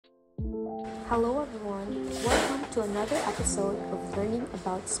Hello everyone, welcome to another episode of learning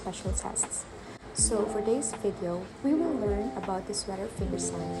about special tests. So for today's video, we will learn about the sweater finger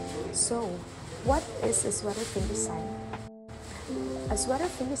sign. So, what is a sweater finger sign? A sweater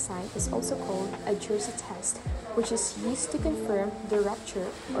finger sign is also called a jersey test, which is used to confirm the rupture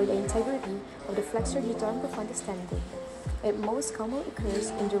or the integrity of the Flexor Digitorum Profundus tendon. It most commonly occurs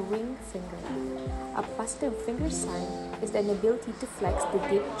in the ring finger. A positive finger sign is the inability to flex the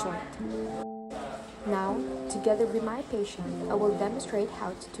deep joint. Now, together with my patient, I will demonstrate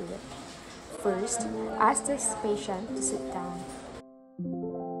how to do it. First, ask this patient to sit down.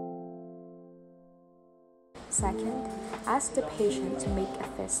 Second, ask the patient to make a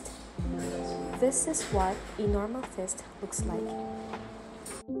fist. This is what a normal fist looks like.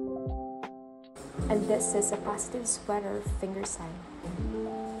 And this is a positive sweater finger sign.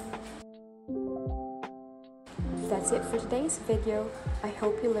 That's it for today's video. I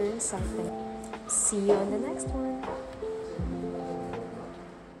hope you learned something. See you on the next one.